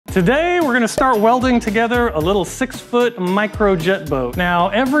Today, we're gonna start welding together a little 6-foot micro jet boat. Now,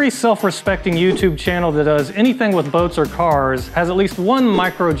 every self-respecting YouTube channel that does anything with boats or cars has at least one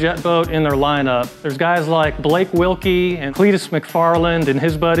micro jet boat in their lineup. There's guys like Blake Wilkie and Cletus McFarland and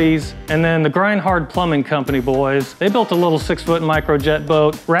his buddies, and then the Grindhard Plumbing Company boys. They built a little 6-foot micro jet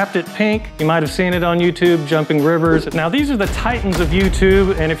boat, wrapped it pink. You might have seen it on YouTube, Jumping Rivers. Now, these are the titans of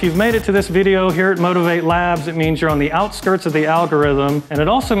YouTube, and if you've made it to this video here at Motivate Labs, it means you're on the outskirts of the algorithm, and it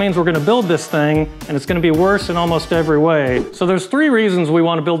also means we're gonna build this thing, and it's gonna be worse in almost every way. So there's 3 reasons we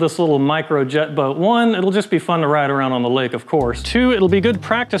wanna build this little micro jet boat. 1, it'll just be fun to ride around on the lake, of course. 2, it'll be good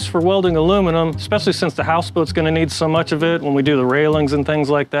practice for welding aluminum, especially since the houseboat's gonna need so much of it when we do the railings and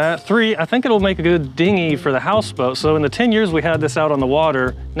things like that. 3, I think it'll make a good dinghy for the houseboat. So in the 10 years we had this out on the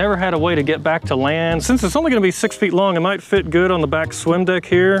water, never had a way to get back to land. Since it's only gonna be 6 feet long, it might fit good on the back swim deck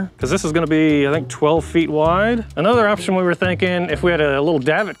here, because this is gonna be, I think, 12 feet wide. Another option we were thinking, if we had a little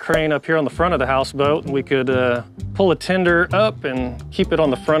davit crane up here on the front of the houseboat, we could pull a tender up and keep it on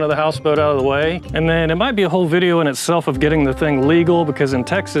the front of the houseboat out of the way. And then it might be a whole video in itself of getting the thing legal, because in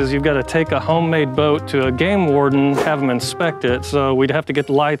Texas, you've got to take a homemade boat to a game warden, have them inspect it. So we'd have to get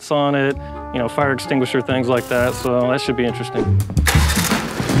lights on it, you know, fire extinguisher, things like that. So that should be interesting.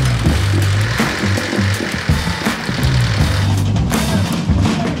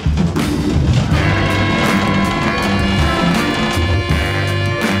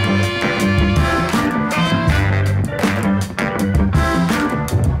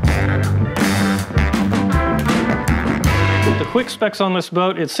 Quick specs on this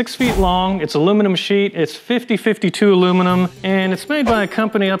boat: it's 6 feet long, it's aluminum sheet, it's 50/52 aluminum, and it's made by a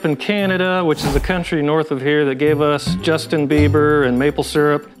company up in Canada, which is the country north of here that gave us Justin Bieber and maple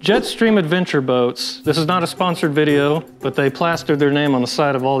syrup. Jetstream Adventure Boats. This is not a sponsored video, but they plastered their name on the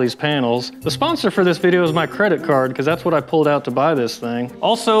side of all these panels. The sponsor for this video is my credit card, because that's what I pulled out to buy this thing.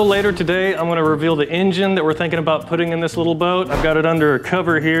 Also, later today, I'm gonna reveal the engine that we're thinking about putting in this little boat. I've got it under a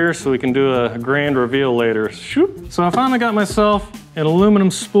cover here, so we can do a grand reveal later. Shoop. So I finally got myself an aluminum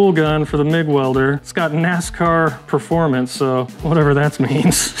spool gun for the MIG welder. It's got NASCAR performance, so whatever that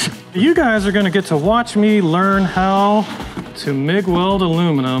means. You guys are gonna get to watch me learn how to MIG weld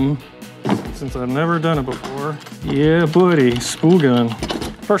aluminum, since I've never done it before. Yeah, buddy, spool gun.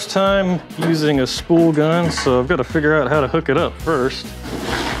 First time using a spool gun, so I've got to figure out how to hook it up first.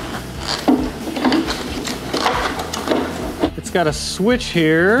 It's got a switch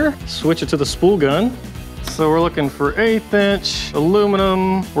here. Switch it to the spool gun. So we're looking for 1/8 inch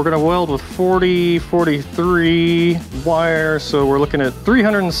aluminum. We're gonna weld with 40/43 wire. So we're looking at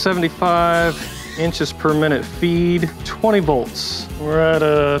 375 inches per minute feed, 20 volts. We're at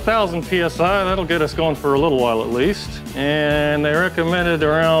 1,000 PSI. That'll get us going for a little while at least. And they recommended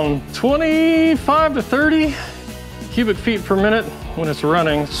around 25 to 30 cubic feet per minute when it's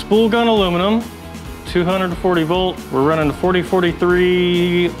running. Spool gun aluminum, 240 volt. We're running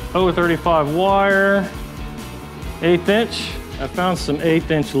 40/43 035 wire. 1/8 inch. I found some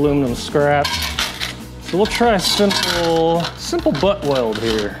 1/8 inch aluminum scrap. So we'll try a simple butt weld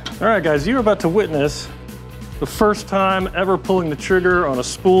here. All right, guys, you're about to witness the first time ever pulling the trigger on a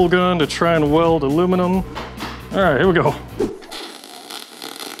spool gun to try and weld aluminum. All right, here we go.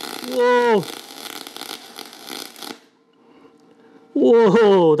 Whoa.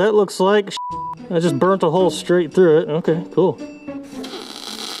 Whoa, that looks like I just burnt a hole straight through it. Okay, cool.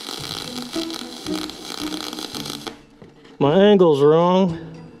 My angle's wrong.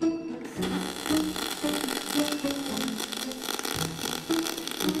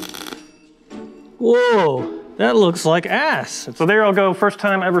 Whoa, that looks like ass. So there I'll go, first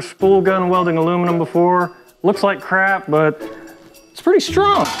time ever spool gun welding aluminum before. Looks like crap, but it's pretty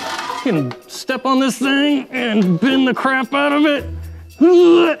strong. You can step on this thing and bend the crap out of it.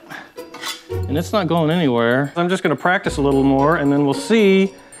 And it's not going anywhere. I'm just gonna practice a little more, and then we'll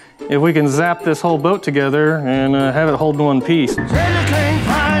see if we can zap this whole boat together and have it hold in one piece. Then you can't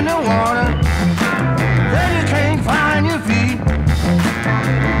find the water, then you can't find your feet.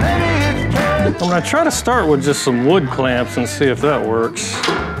 I'm gonna try to start with just some wood clamps and see if that works.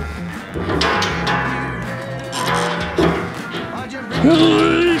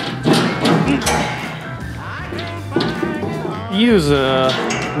 Use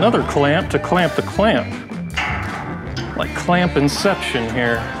another clamp to clamp the clamp. Like clamp inception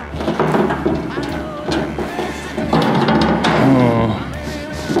here.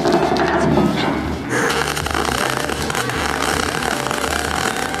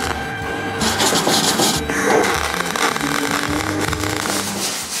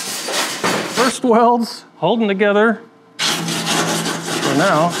 First welds holding together for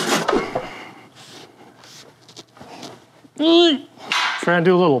now. Try and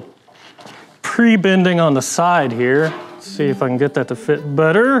do a little pre-bending on the side here. See if I can get that to fit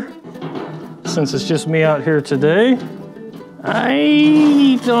better. Since it's just me out here today,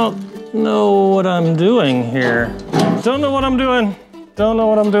 I don't know what I'm doing here. Don't know what I'm doing. Don't know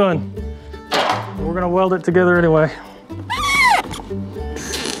what I'm doing. We're gonna weld it together anyway.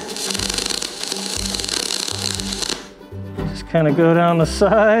 Just kind of go down the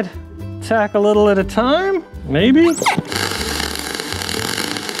side, tack a little at a time, maybe.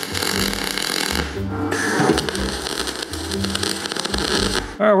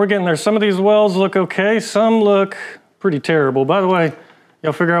 All right, we're getting there. Some of these welds look okay, some look pretty terrible. By the way,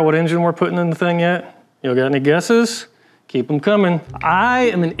 y'all figure out what engine we're putting in the thing yet? Y'all got any guesses? Keep them coming.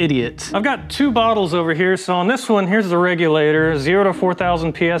 I am an idiot. I've got 2 bottles over here. So on this one, here's the regulator, 0 to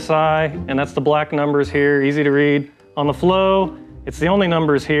 4,000 PSI, and that's the black numbers here, easy to read. On the flow, it's the only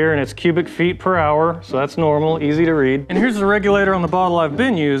numbers here, and it's cubic feet per hour, so that's normal, easy to read. And here's the regulator on the bottle I've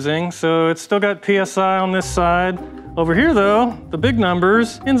been using, so it's still got PSI on this side. Over here though, the big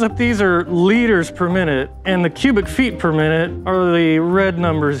numbers, ends up these are liters per minute, and the cubic feet per minute are the red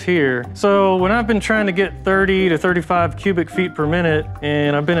numbers here. So when I've been trying to get 30 to 35 cubic feet per minute,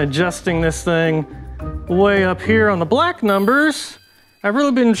 and I've been adjusting this thing way up here on the black numbers, I've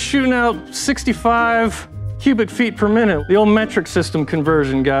really been shooting out 65 cubic feet per minute. The old metric system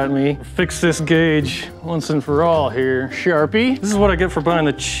conversion got me. Fix this gauge once and for all here. Sharpie. This is what I get for buying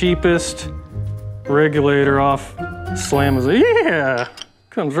the cheapest regulator off Slam. Yeah,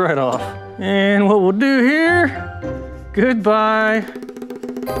 comes right off. And what we'll do here, goodbye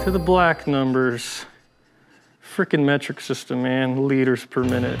to the black numbers. Frickin' metric system, man, liters per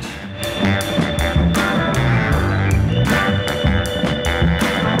minute.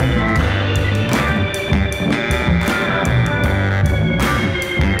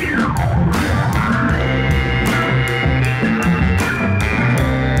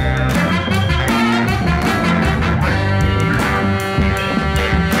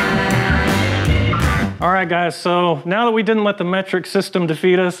 All right, guys, so now that we didn't let the metric system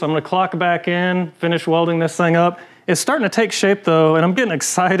defeat us, I'm gonna clock back in, finish welding this thing up. It's starting to take shape though, and I'm getting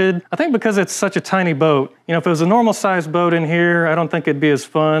excited. I think because it's such a tiny boat. You know, if it was a normal sized boat in here, I don't think it'd be as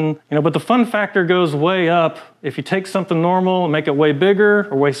fun. You know, but the fun factor goes way up if you take something normal and make it way bigger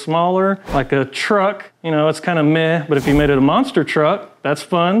or way smaller, like a truck. You know, it's kind of meh, but if you made it a monster truck, that's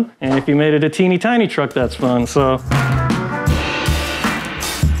fun. And if you made it a teeny tiny truck, that's fun, so.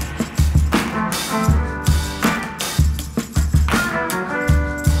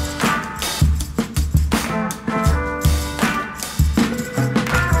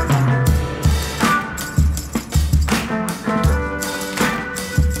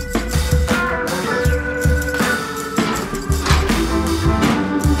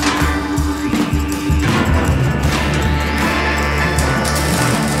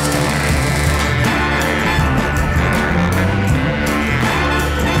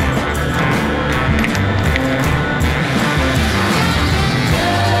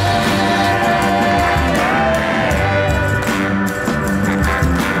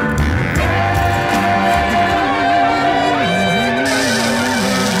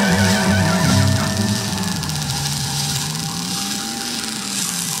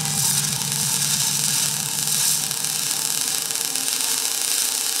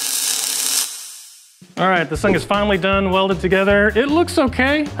 All right, this thing is finally done, welded together. It looks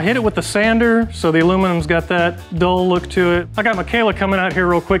okay. I hit it with the sander, so the aluminum's got that dull look to it. I got Michaela coming out here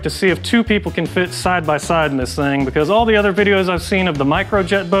real quick to see if 2 people can fit side by side in this thing, because all the other videos I've seen of the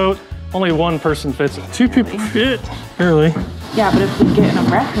microjet boat, only 1 person fits it. 2 people fit, barely. Yeah, but if we get in a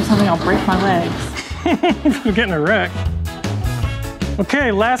wreck or something, I'll break my legs. If we get in a wreck.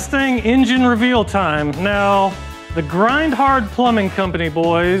 Okay, last thing, engine reveal time. Now, the Grind Hard Plumbing Company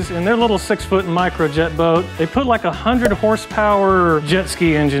boys, in their little 6-foot microjet boat, they put like a 100 horsepower jet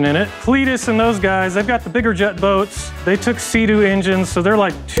ski engine in it. Cletus and those guys, they've got the bigger jet boats. They took Sea-Doo engines, so they're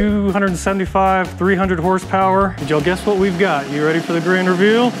like 275, 300 horsepower. Did y'all guess what we've got? You ready for the grand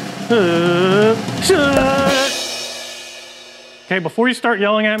reveal? Okay, before you start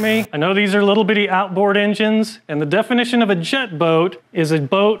yelling at me, I know these are little bitty outboard engines, and the definition of a jet boat is a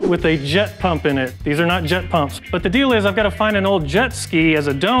boat with a jet pump in it. These are not jet pumps. But the deal is I've got to find an old jet ski as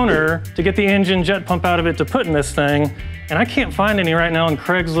a donor to get the engine jet pump out of it to put in this thing. And I can't find any right now on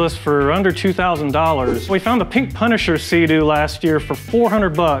Craigslist for under $2,000. We found the Pink Punisher Sea-Doo last year for 400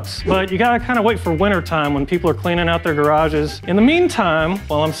 bucks, but you gotta kind of wait for winter time when people are cleaning out their garages. In the meantime,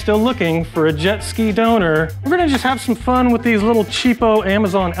 while I'm still looking for a jet ski donor, we're gonna just have some fun with these little little cheapo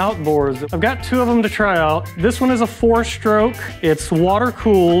Amazon outboards. I've got 2 of them to try out. This one is a 4-stroke. It's water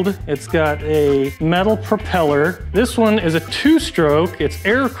cooled. It's got a metal propeller. This one is a 2-stroke. It's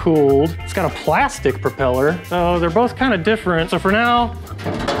air cooled. It's got a plastic propeller. So they're both kind of different. So for now,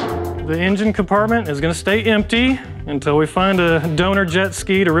 the engine compartment is gonna stay empty until we find a donor jet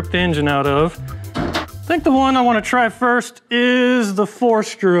ski to rip the engine out of. I think the one I want to try first is the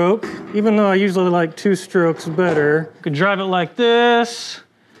 4-stroke, even though I usually like 2 strokes better. You could drive it like this,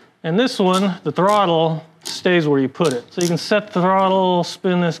 and this one, the throttle stays where you put it. So you can set the throttle,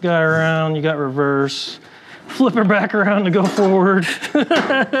 spin this guy around, you got reverse, flip her back around to go forward.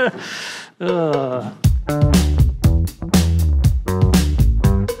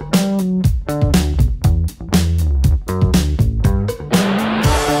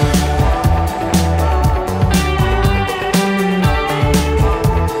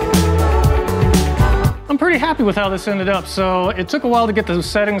 Pretty happy with how this ended up. So it took a while to get the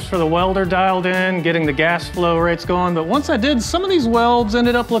settings for the welder dialed in, getting the gas flow rates going, but once I did, some of these welds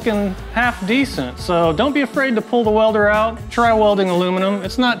ended up looking half decent. So don't be afraid to pull the welder out. Try welding aluminum.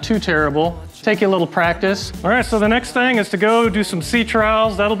 It's not too terrible. Take you a little practice. All right, so the next thing is to go do some sea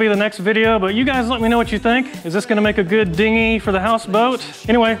trials. That'll be the next video, but you guys let me know what you think. Is this gonna make a good dinghy for the houseboat?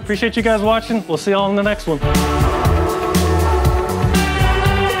 Anyway, appreciate you guys watching. We'll see y'all in the next one.